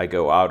 I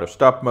go out of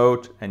stop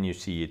mode and you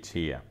see it's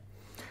here.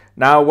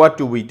 Now what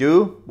do we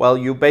do? Well,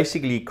 you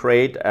basically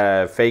create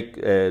a fake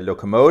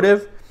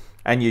locomotive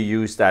and you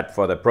use that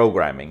for the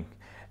programming.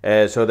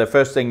 So the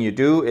first thing you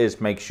do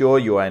is make sure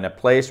you are in a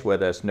place where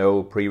there's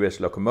no previous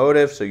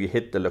locomotive. So you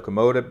hit the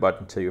locomotive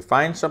button until you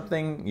find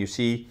something. You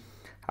see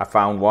I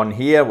found one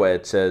here where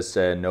it says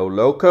no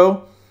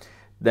loco.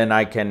 Then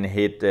I can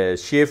hit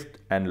shift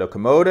and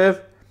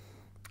locomotive.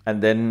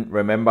 And then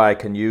remember I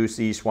can use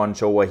these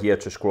ones over here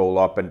to scroll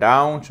up and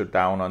down. So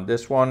down on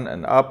this one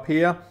and up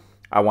here.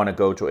 I want to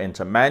go to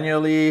enter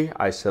manually.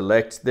 I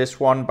select this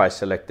one by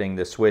selecting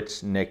the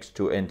switch next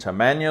to enter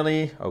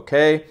manually.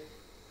 Okay.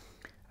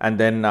 And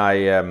then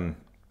I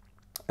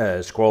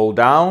scroll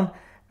down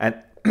and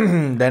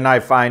then I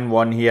find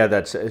one here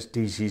that says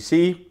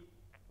DCC.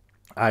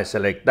 I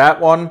select that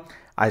one.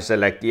 I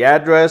select the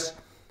address.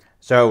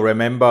 So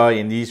remember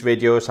in these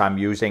videos I'm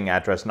using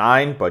address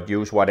 9, but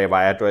use whatever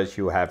address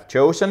you have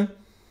chosen.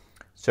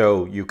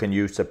 So you can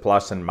use the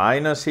plus and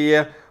minus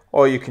here,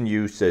 or you can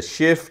use the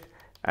shift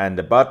and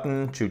the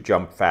button to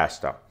jump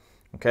faster.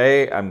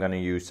 Okay, I'm going to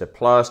use the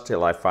plus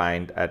till I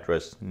find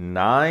address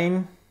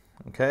 9.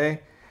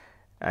 Okay,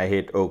 I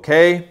hit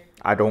OK.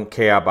 I don't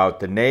care about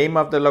the name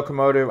of the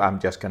locomotive. I'm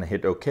just going to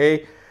hit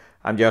OK.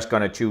 I'm just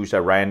going to choose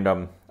a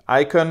random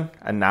icon,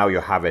 and now you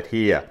have it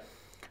here,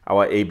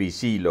 our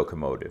ABC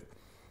locomotive.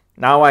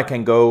 Now I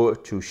can go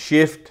to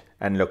shift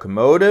and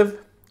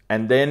locomotive,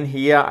 and then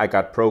here I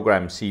got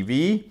program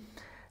CV,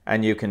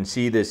 and you can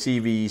see the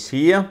CVs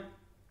here.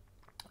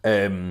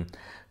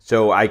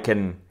 So I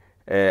can,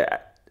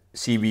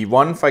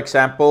 CV1 for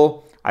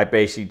example, I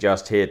basically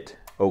just hit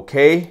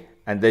OK,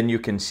 and then you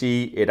can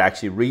see it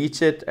actually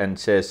reads it and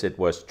says it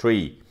was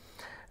 3.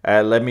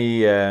 Let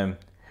me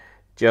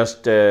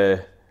just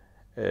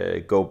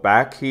go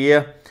back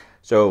here.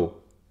 So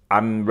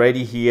I'm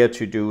ready here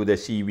to do the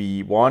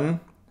CV1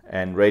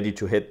 and ready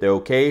to hit the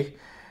OK.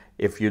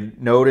 If you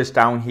notice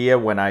down here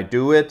when I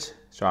do it,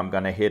 so I'm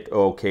going to hit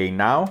OK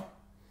now.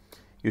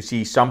 You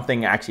see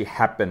something actually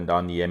happened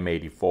on the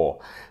M84.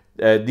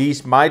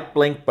 These might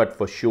blink, but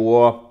for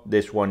sure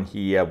this one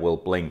here will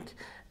blink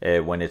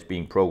when it's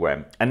being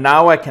programmed. And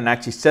now I can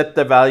actually set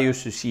the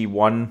values to see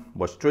 1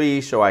 was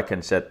 3, so I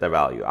can set the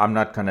value. I'm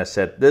not going to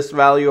set this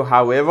value,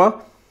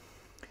 however.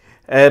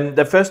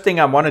 The first thing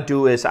I want to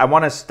do is I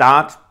want to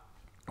start.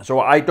 So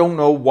I don't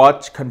know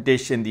what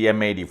condition the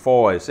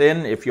M84 is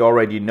in. If you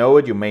already know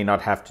it, you may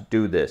not have to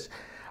do this.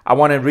 I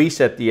want to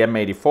reset the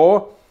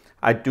M84.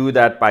 I do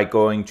that by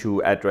going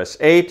to address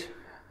 8,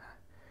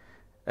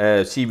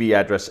 CV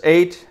address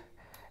 8.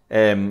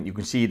 You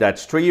can see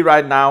that's 3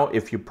 right now.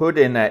 If you put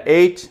in an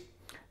 8,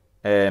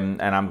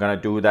 and I'm going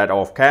to do that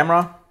off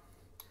camera,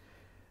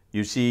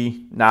 you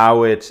see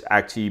now it's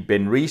actually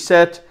been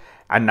reset,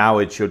 and now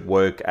it should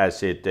work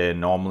as it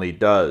normally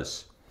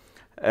does.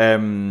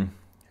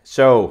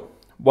 So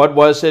what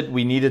was it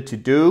we needed to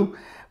do?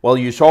 Well,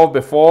 you saw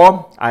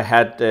before I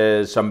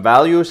had some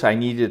values I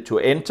needed to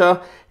enter.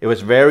 It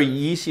was very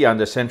easy on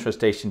the Central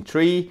Station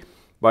 3,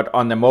 but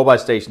on the Mobile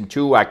Station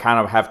 2 I kind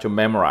of have to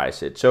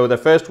memorize it. So the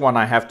first one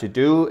I have to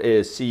do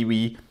is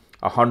CV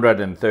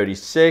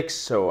 136.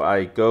 So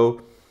I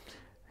go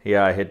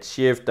here, I hit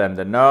shift and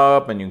the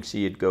knob, and you can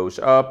see it goes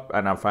up,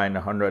 and I find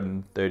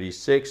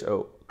 136.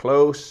 Oh,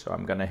 close. So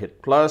I'm gonna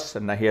hit plus,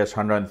 and now here's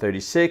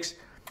 136.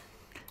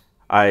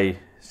 I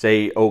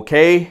say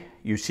okay.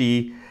 You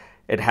see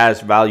it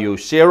has value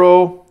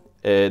 0.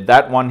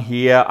 That one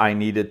here I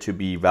needed to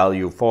be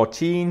value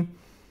 14.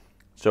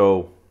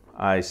 So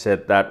I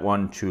set that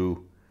one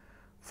to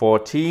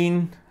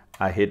 14.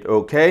 I hit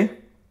OK.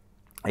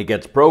 It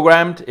gets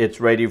programmed. It's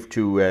ready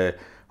to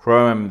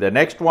program the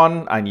next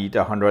one. I need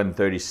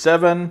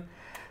 137.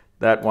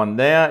 That one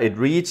there, it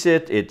reads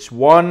it. It's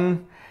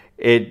 1.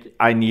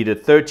 I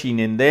needed 13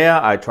 in there.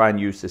 I try and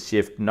use the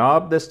shift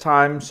knob this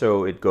time,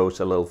 so it goes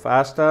a little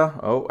faster.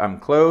 Oh, I'm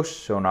close.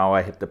 So now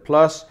I hit the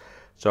plus.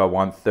 So I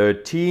want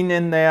 13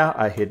 in there.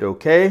 I hit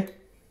OK.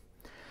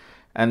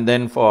 And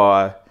then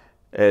for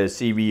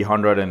CV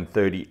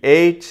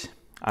 138,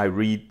 I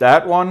read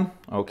that one.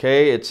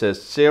 Okay, it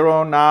says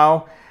 0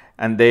 now.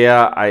 And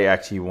there I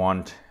actually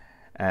want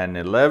an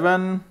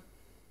 11.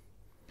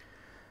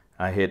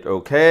 I hit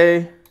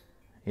OK.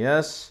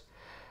 Yes.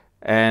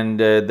 And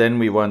then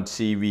we want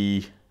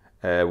CV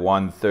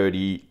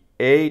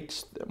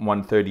 138,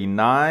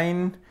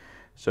 139.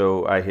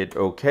 So I hit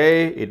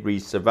OK. It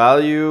reads the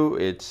value.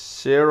 It's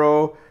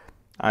 0.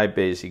 I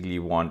basically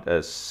want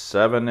a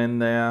 7 in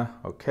there.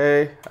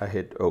 Okay. I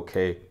hit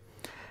OK.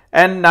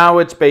 And now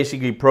it's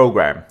basically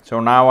programmed. So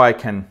now I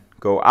can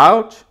go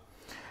out.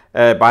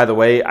 By the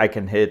way, I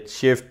can hit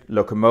shift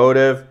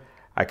locomotive.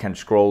 I can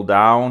scroll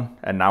down,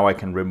 and now I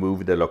can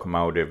remove the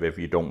locomotive if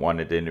you don't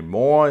want it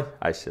anymore.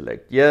 I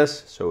select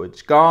yes, so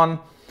it's gone.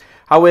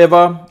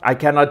 However, I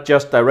cannot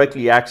just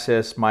directly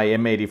access my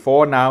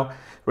M84 now.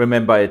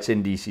 Remember, it's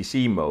in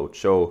DCC mode.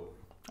 So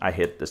I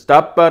hit the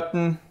stop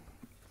button,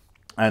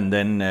 and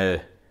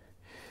then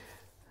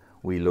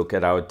we look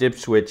at our dip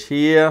switch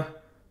here.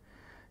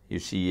 You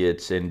see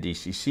it's in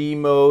DCC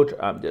mode.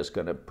 I'm just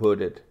gonna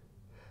put it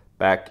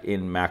back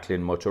in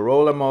Märklin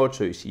Motorola mode.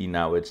 So you see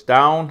now it's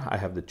down. I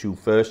have the two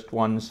first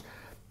ones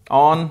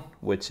on,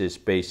 which is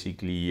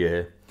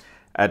basically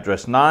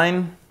address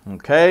 9.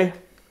 Okay.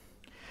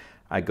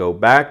 I go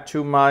back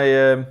to my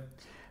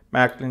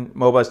Märklin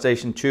Mobile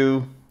Station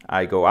 2.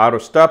 I go out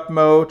of stop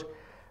mode.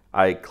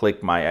 I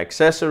click my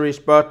accessories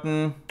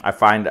button. I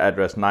find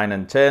address 9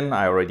 and 10.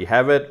 I already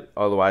have it.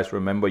 Otherwise,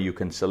 remember, you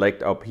can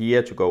select up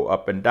here to go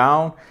up and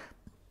down.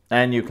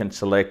 And you can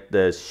select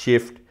the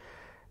shift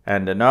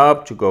and the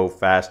knob to go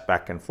fast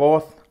back and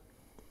forth.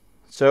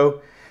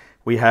 So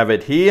we have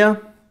it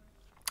here,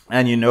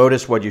 and you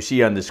notice what you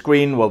see on the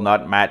screen will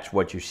not match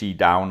what you see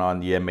down on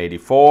the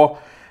M84,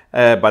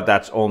 but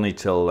that's only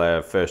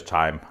till first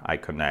time I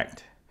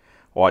connect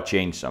or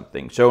change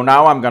something. So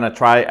now I'm gonna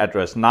try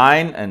address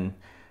 9 and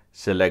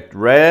select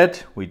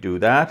red. We do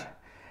that,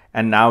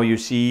 and now you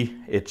see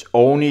it's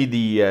only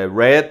the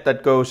red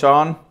that goes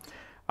on.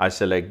 I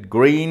select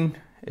green.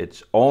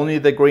 It's only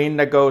the green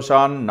that goes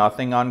on,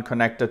 nothing on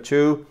connector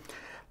 2.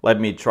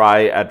 Let me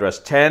try address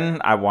 10.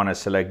 I want to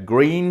select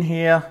green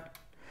here.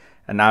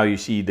 And now you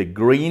see the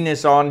green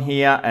is on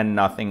here and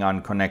nothing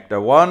on connector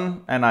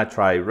 1. And I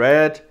try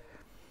red,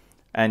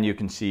 and you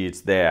can see it's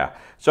there.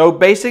 So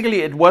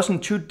basically it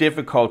wasn't too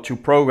difficult to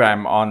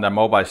program on the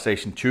Mobile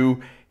Station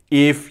 2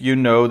 if you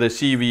know the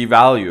CV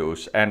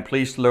values. And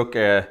please look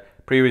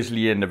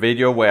previously in the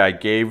video where I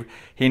gave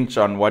hints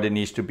on what it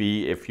needs to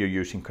be if you're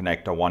using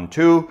connector 1,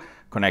 2.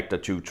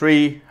 Connector 2,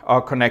 3,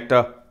 or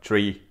connector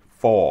 3,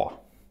 4.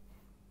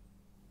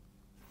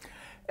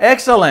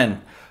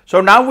 Excellent. So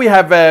now we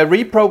have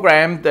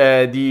reprogrammed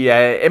the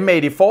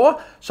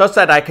M84 such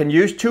that I can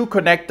use 2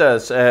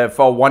 connectors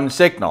for 1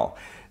 signal.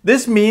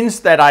 This means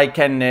that I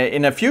can,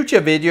 in a future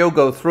video,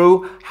 go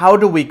through how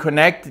do we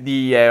connect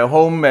the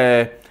home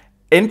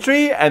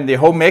entry and the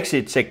home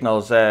exit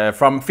signals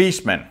from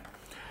Fishman.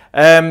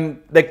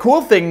 The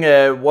cool thing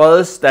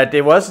was that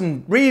it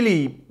wasn't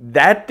really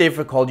that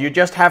difficult. You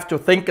just have to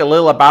think a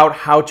little about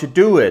how to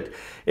do it.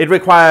 It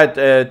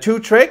required 2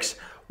 tricks.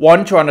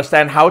 One, to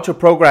understand how to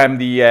program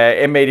the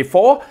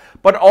M84,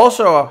 but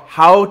also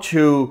how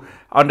to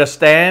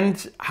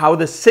understand how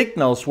the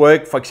signals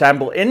work. For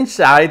example,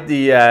 inside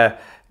the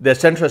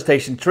Central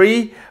Station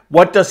 3,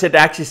 what does it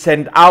actually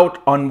send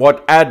out on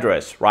what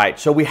address, right?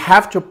 So we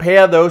have to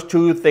pair those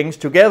 2 things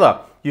together.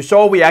 You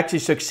saw we actually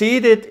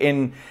succeeded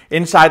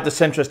inside the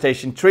Central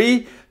Station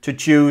 3 to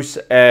choose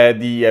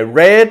the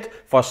red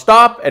for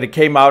stop, and it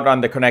came out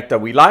on the connector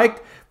we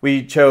liked.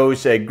 We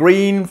chose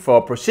green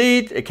for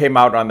proceed, it came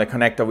out on the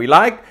connector we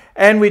liked,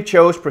 and we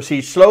chose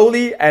proceed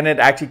slowly, and it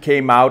actually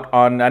came out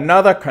on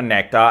another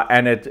connector,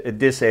 and it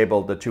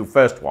disabled the 2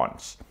 first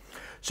ones.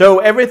 So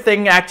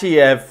everything actually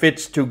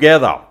fits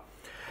together.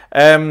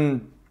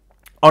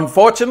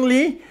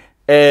 Unfortunately,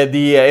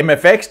 the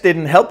MFX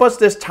didn't help us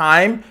this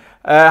time.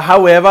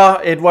 However,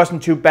 it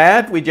wasn't too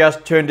bad. We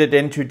just turned it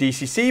into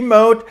DCC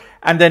mode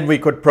and then we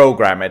could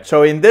program it.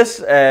 So in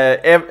this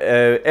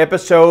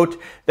episode,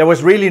 there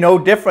was really no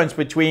difference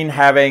between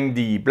having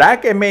the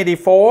black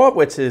M84,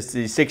 which is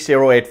the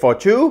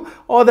 60842,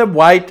 or the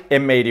white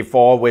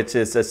M84, which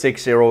is the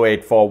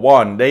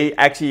 60841. They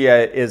actually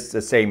is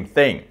the same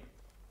thing.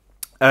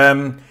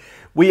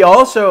 We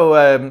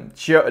also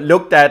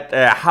looked at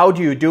how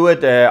do you do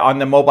it on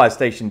the Mobile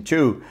Station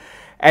 2.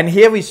 And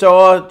here we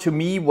saw, to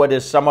me, what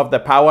is some of the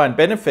power and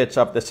benefits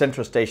of the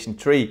Central Station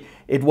 3.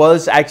 It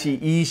was actually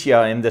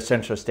easier in the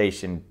Central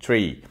Station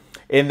 3.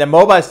 In the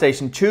Mobile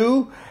Station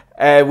 2,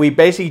 we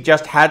basically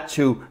just had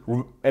to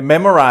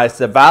memorize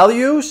the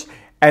values,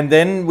 and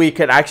then we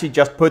could actually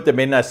just put them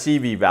in as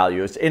CV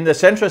values. In the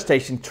Central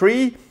Station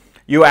 3,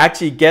 you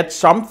actually get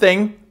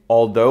something,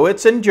 although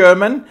it's in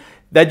German,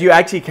 that you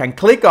actually can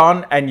click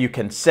on and you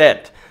can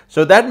set.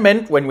 So that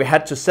meant when we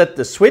had to set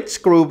the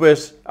switch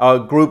groups,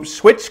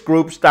 switch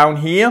groups down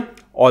here,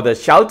 or the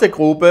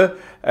Schaltegruppe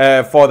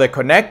for the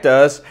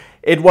connectors,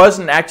 it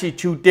wasn't actually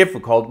too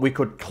difficult. We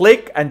could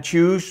click and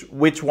choose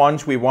which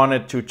ones we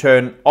wanted to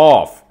turn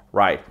off,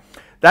 right?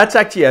 That's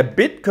actually a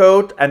bit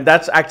code, and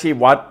that's actually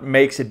what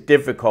makes it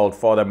difficult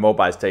for the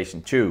Mobile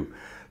Station 2.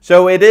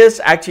 So it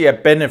is actually a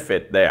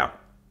benefit there.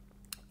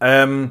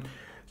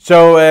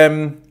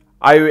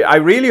 I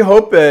really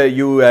hope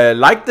you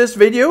liked this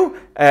video.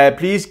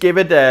 Please give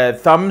it a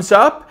thumbs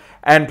up,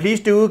 and please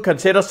do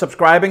consider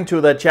subscribing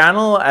to the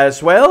channel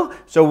as well,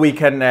 so we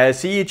can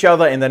see each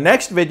other in the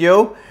next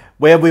video,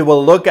 where we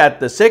will look at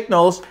the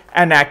signals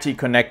and actually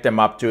connect them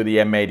up to the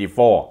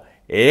M84.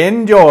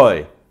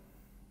 Enjoy!